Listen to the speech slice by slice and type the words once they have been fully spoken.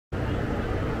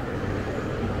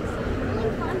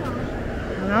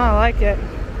No, I like it.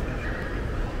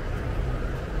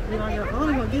 My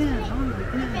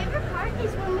favorite part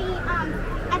is when we,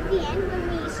 at the end, when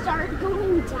we start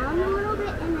going down a little bit,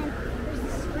 and then there's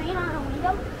a screen on a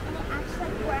window, and it acts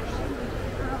like we're actually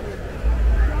going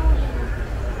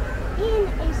in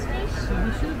a space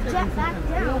jet back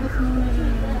down to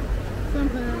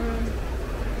the...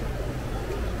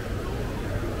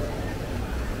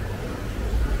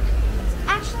 It's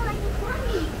actually like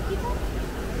flying. People,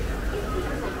 it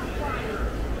feels like I'm flying.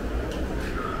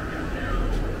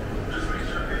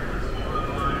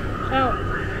 Oh.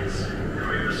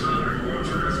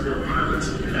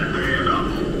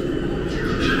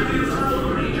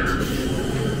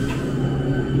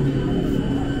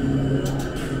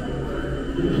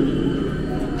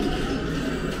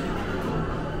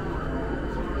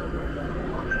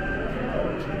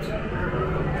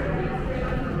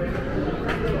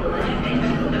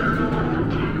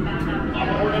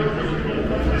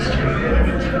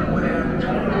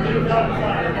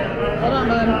 Hold on,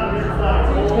 bud.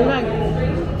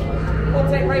 We'll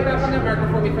take right back on that marker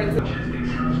for me, friends.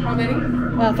 How many?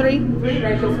 3. 3,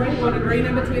 right this way. You want a green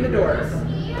in between the doors.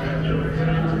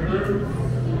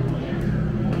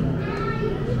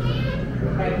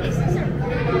 Right this way.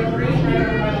 Green,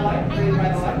 right by the light. Green by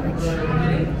the light. How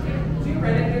many? 2,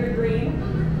 right in here to green.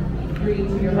 Green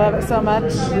to your Love it so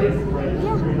much. How many?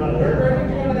 Perfect.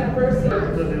 Go to that first seat.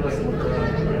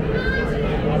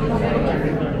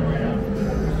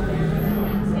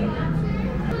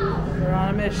 We're on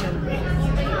a mission.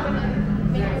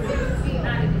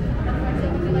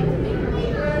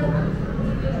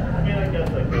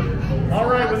 All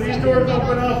right, when these doors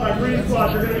open up, my green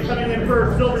squad, you're going to be coming in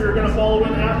first. Silver, you're going to follow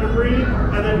in after green,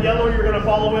 and then yellow, you're going to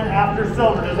follow in after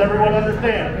silver. Does everyone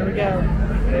understand? Here we go.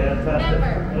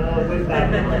 Fantastic. With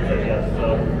that, yes.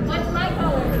 So What's my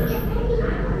color?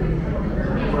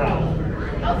 brown.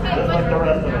 Okay, Just like the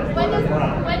rest of us. when does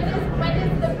Brown.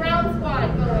 the brown squad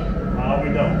go in?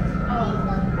 We don't.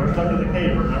 Oh. We're stuck to the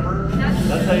cave, remember?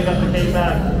 That's how you got the cave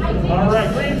back. All right,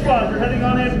 green squad, you're heading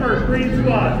on in first. Green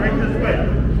squad, right this way.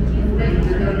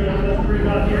 You're going to be on this green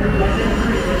out here. Right next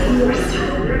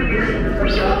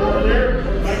green. Over there.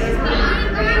 Right next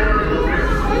green.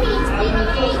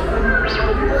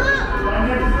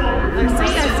 I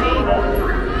see.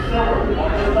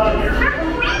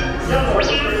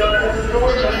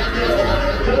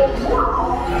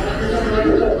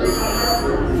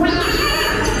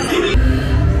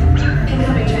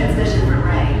 Incoming transmission from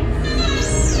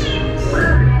Ray.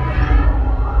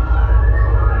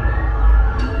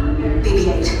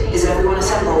 BB-8, is everyone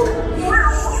assembled?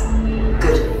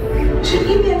 Good. Should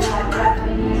we be in flight prep?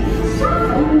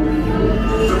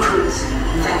 Recruits,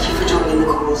 thank you for joining the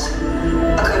cause.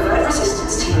 A covert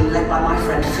resistance team led by my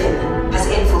friend Finn has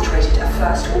infiltrated a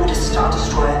first-order Star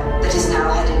Destroyer that is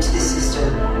now headed to this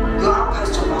system. Your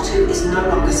outpost on Batu is no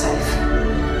longer safe.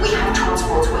 We have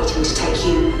transports waiting to take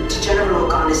you to General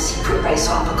Organa's secret base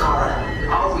on Pokhara.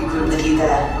 I'll regroup with you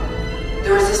there.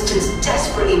 The Resistance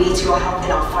desperately needs your help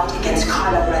in our fight against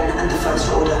Kylo Ren and the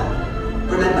First Order.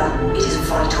 Remember, it is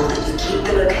vital that you keep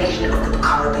the location of the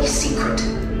Pokhara base secret.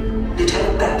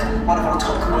 Lieutenant Beck, one of our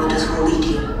top commanders, will lead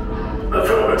you.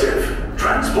 Affirmative.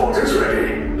 Transport is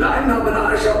ready. Line up and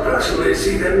I shall personally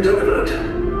see them delivered.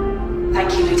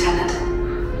 Thank you, Lieutenant.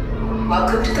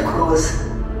 Welcome to the cause.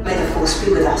 May the Force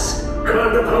be with us.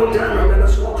 Commander Poe Dameron and a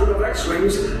squadron of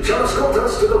X-Wings shall escort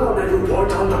us to the rendezvous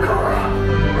point on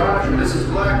Pokhara. Roger, this is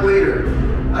Black Leader.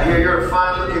 I hear you're a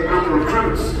fine-looking group of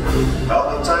recruits.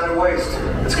 Well, no time to waste.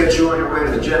 Let's get you on your way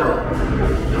to the General.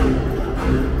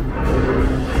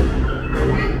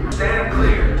 Stand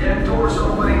clear. Dead doors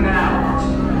opening now.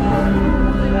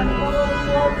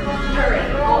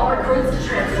 Hurry, all recruits to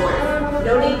transport.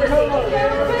 No need for safety.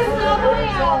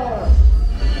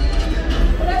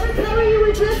 Whatever color you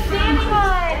were just standing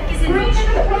on is in motion.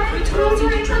 Returns you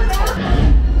to transport.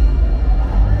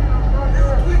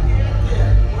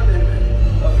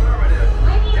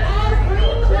 I need all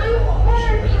green lights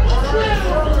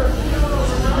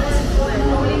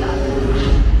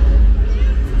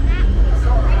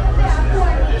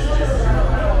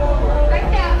right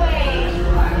that way.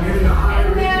 I'm getting a high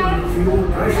And down. fuel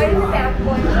pressure. Right that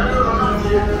way.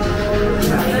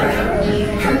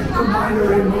 Keep the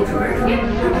miner in motivation.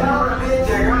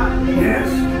 Yes,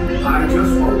 I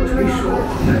just want to be sure.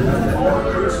 All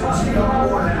persons see on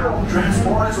board now.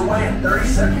 Transport is away in 30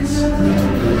 seconds.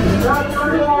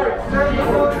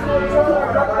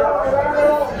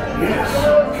 Yes,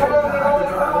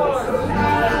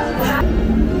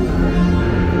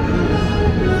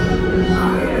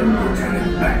 I am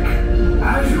Lieutenant Beck.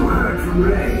 As you heard from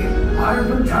Ray, I have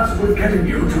been tasked with getting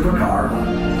you to Pokhara.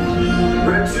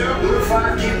 Red 2, Blue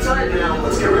 5, keep tight now.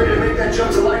 Let's get ready to make that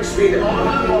jump to light speed on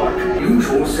my mark.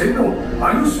 Usual signal.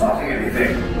 Are you spotting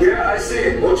anything? Yeah, I see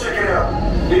it. We'll check it out.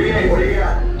 BB-8, what do you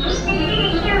got?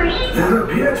 There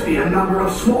appear to be a number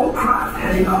of small craft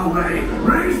heading our way.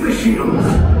 Raise the shields.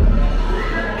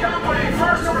 Company,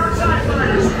 first order TIE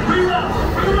fighters. Reload!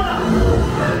 Reload!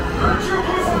 Red 2,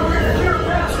 Blue 5, we're gonna clear a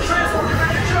path so transport can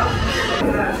make a jump.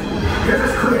 Get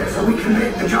us clear so we can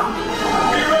make the jump. Be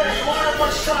ready, you won't have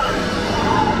much time.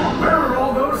 Where are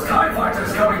all those TIE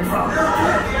fighters coming from?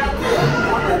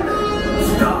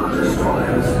 Star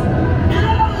Destroyers. Get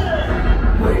out of there!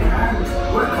 We can't.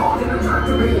 We're caught in a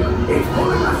tractor beam. It's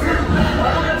pulling us in.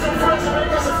 I'll get some friends to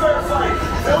make us a fair fight.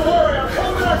 Don't worry, I'm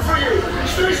coming back for you.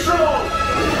 Stay strong.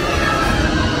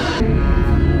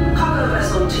 Cargo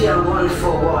vessel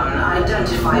TR-141,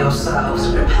 identify yourselves.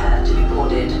 Prepare to be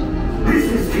boarded. This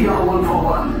is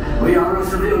TR-141. We are a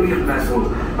civilian vessel.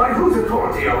 By whose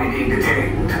authority are we being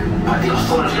detained? By the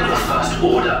authority of the First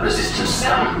Order, Resistance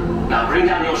scum. Now bring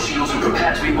down your shields and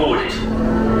prepare to be boarded.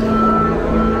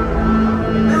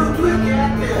 How do we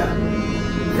get there?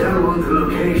 Tell them the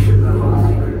location of our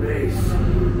secret base.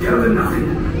 Tell them nothing.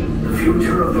 The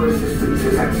future of the Resistance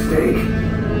is at stake.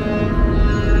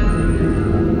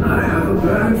 I have a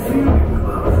bad feeling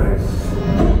about this.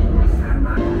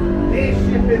 This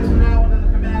ship is now under the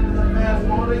command of the First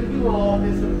Order. You will all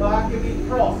disembark and be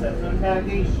processed for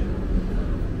interrogation.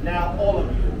 Now, all of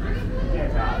you,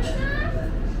 get out.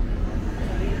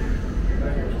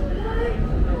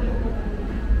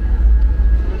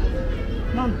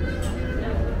 Come on.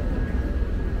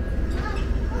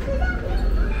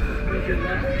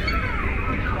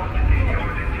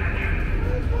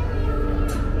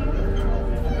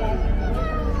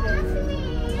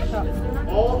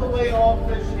 All the way off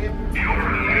the ship.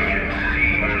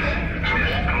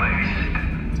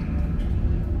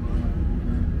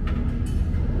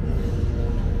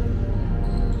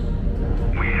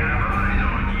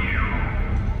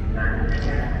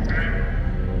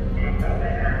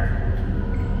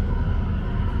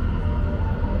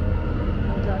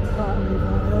 Got caught in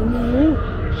the no.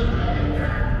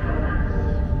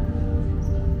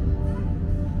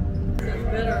 It's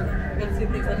better. I got to see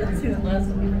things I didn't see in last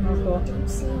week. Oh, cool.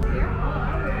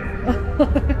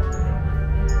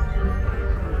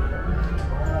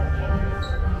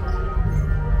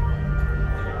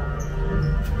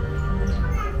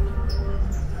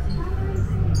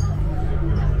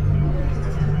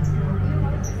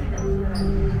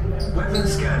 Weapon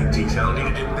scanning detail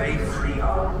needed in Bay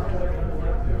 3R.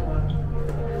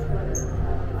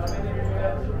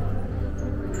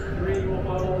 Three, you will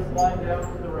follow this line down to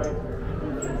the right.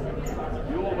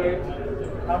 You will wait.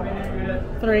 How many units?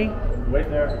 3. Wait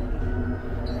there.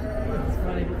 It's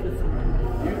funny because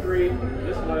You three,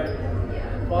 this way.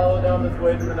 Follow down this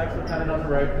way to the next lieutenant on the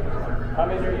right. How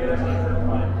many are units?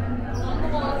 Fine. On the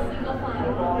wall, single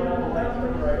file. Follow down the lane to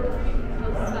the right.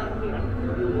 I'll stop here.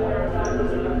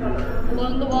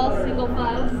 Along the wall, single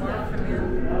file.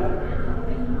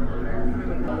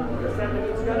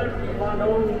 Assembling together, you find the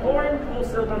orange or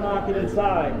silver market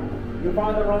inside. You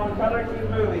find the wrong product, keep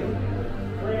moving.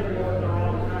 3 of you are in the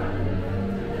wrong time.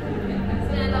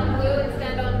 Stand on blue and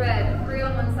stand on red. 3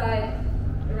 on one side,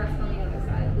 the rest on the other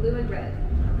side. Blue and red.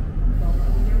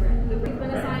 The group's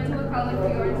been assigned to a color for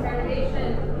your interrogation.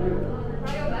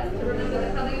 Try your best to remember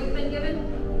the color you've been given.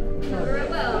 Remember it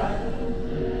well.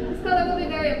 This color will be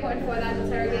very important for that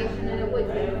interrogation, and it would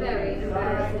be very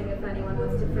embarrassing if anyone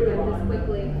was to forget this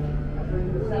quickly.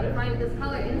 You'll need to find this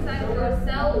color inside your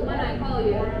cell when I call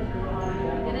you.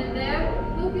 And in there,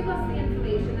 you'll give us the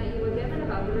information that you were given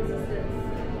about the Resistance.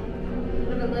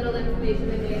 Whatever little information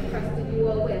they may have trusted you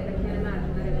all with, I can't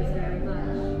imagine that it was very much.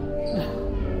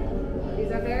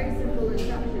 These are very simple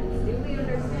instructions. Do we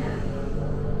understand?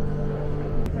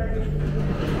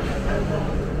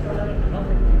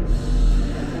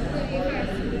 Who do you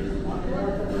first?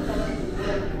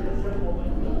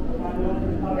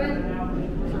 Red.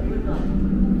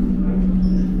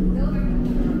 Silver.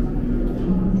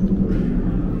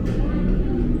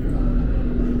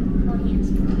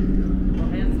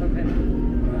 hands, okay.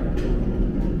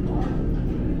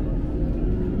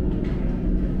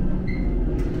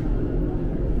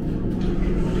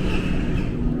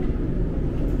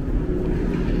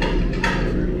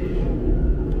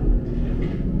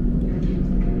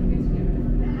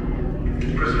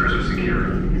 Prisoners are secure.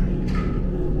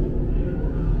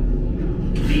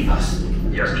 Leave us.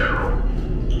 Yes, General.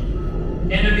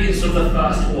 Enemies of the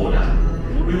First Order.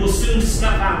 We will soon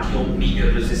snuff out your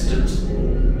meager resistance.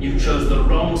 You chose the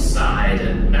wrong side,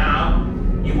 and now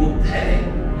you will pay.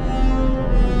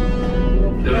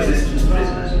 The Resistance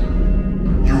prisoners.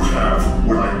 You have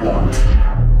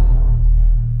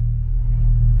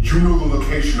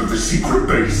secret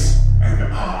base, and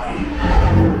I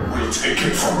will take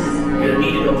it from you. We're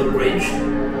needed on the bridge.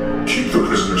 Keep the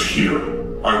prisoners here.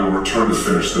 I will return to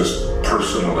finish this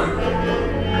personally.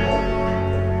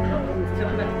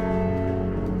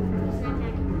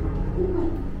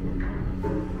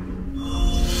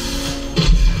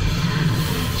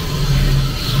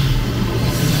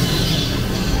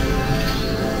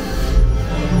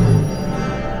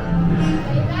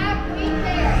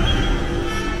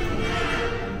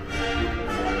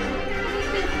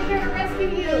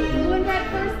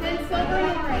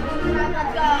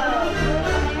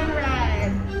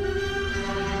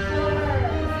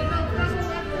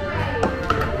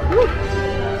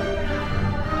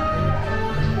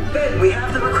 Ben, we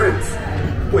have the recruits.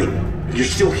 Wait, you're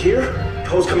still here?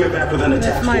 Poe's coming back with an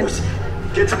attack force.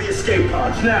 Get to the escape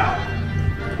pods now.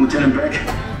 Lieutenant Beck,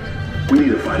 we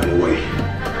need to find him a way.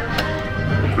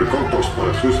 Recaudos,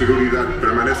 para su seguridad,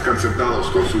 permanezcan sentados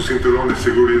con su cinturón de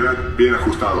seguridad bien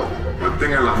ajustado.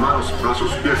 Mantengan las manos,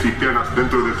 brazos, pies y piernas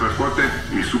dentro del transporte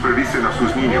y supervisen a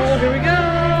sus niños. Oh, here we go.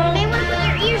 They want to put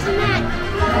their ears in that.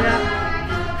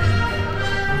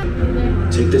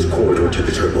 Take this corridor to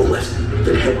the turbo lift,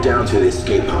 then head down to the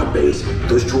escape pod base.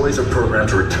 Those droids are programmed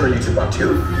to return you to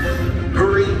Batu.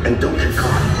 Hurry and don't get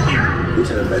caught.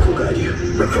 Lieutenant Beck will guide you.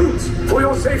 Recruits, for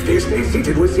your safety, stay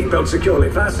seated with seatbelts securely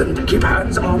fastened. Keep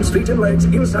hands, arms, feet, and legs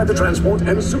inside the transport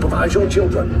and supervise your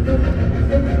children.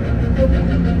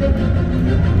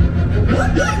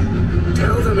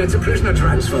 Tell them it's a prisoner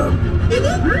transfer. Did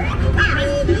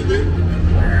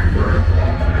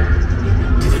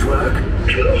it work?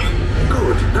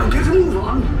 Good. Now get a move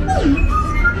on.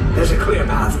 There's a clear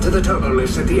path to the turbo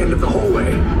lifts at the end of the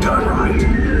hallway. Turn right.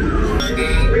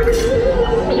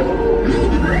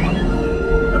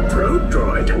 A probe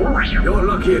droid? You're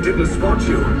lucky it didn't spot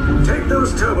you. Take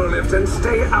those turbo lifts and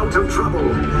stay out of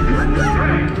trouble.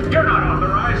 Hey, you're not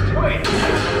authorized. Wait.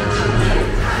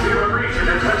 You have reached an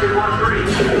infected 1-3.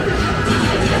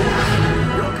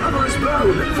 Your cover is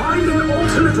blown. Find an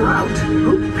alternate route.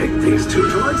 Who picked these two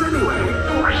droids anyway?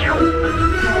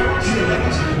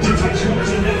 Detection was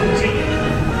iniquity.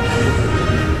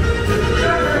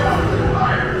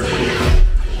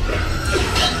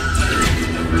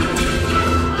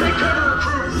 Take cover,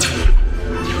 recruits.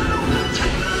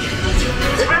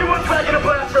 If anyone's packing a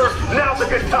blaster, now's a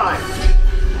good time.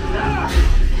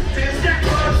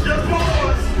 Just follow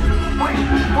us. Wait,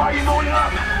 why are you going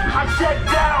up? I said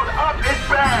down. Up is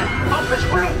bad. Up is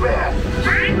real bad.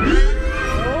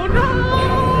 Oh no!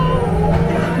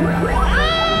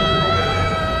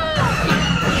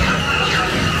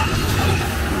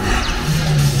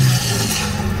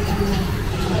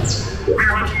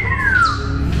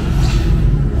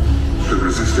 The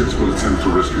Resistance will attempt to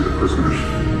rescue the prisoners.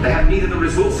 They have neither the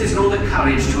resources nor the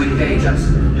courage to engage us.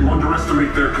 You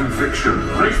underestimate their conviction.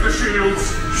 Raise the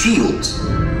shields! Shields?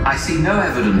 I see no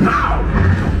evidence. Now!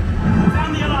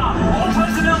 Sound the alarm! All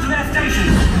personnel to their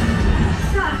stations!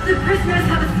 Sir, the prisoners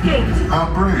have escaped.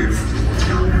 How brave,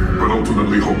 but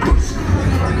ultimately hopeless.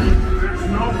 There's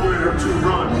nowhere to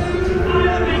run.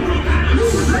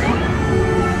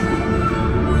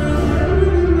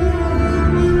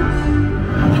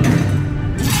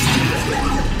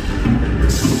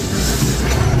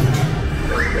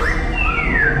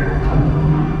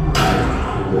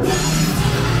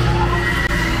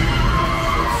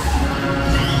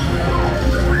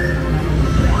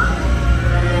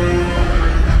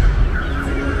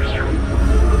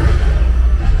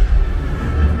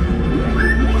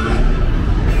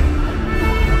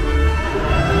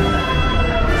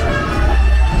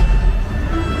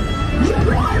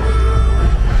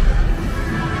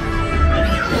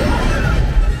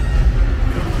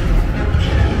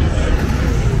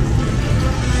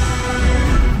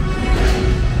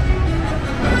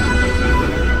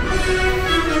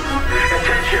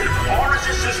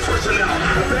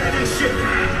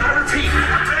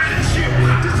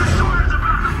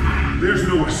 There's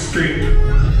no escape.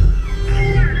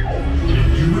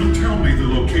 You will tell me the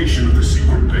location of the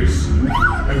secret base,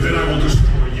 and then I will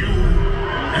destroy you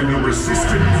and the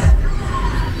Resistance.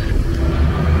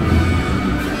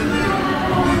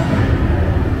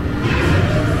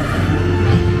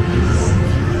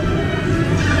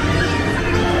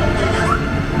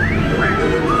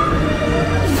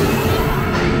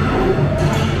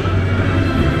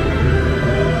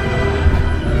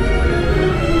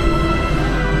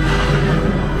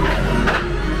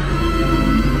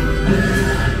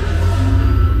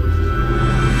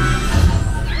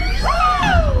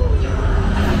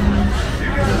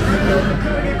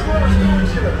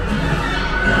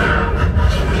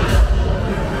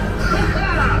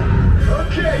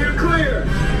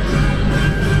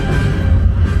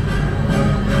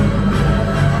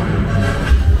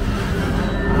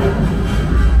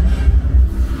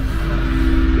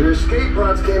 escape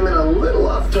pods came in a little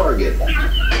off target.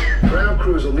 Ground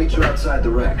crews will meet you outside the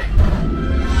wreck.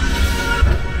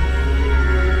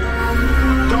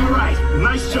 All right,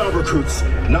 nice job, recruits.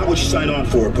 Not what you signed on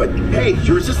for, but hey,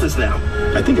 you're resistance now.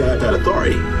 I think I have that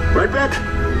authority. Right, Beck?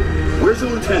 Where's the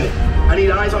lieutenant? I need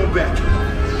eyes on Beck.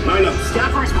 9-up,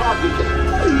 Stafford's pod beacon.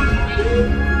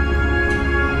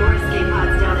 More escape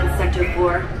pods down in Sector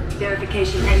 4.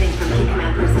 Verification pending from key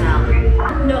command personnel.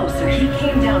 No, sir, he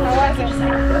came down the wreckage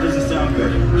site. That doesn't sound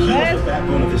good. He was the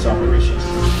backbone of this operation.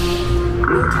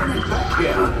 Lieutenant Beck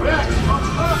here. Beck!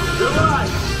 You're right!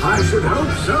 I should hope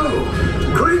so.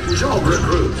 Great job,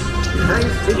 recruits.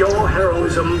 Thanks to your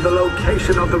heroism, the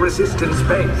location of the resistance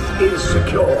base is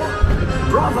secure.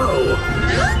 Bravo!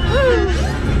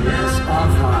 Yes,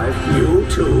 R5, you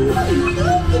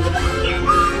too.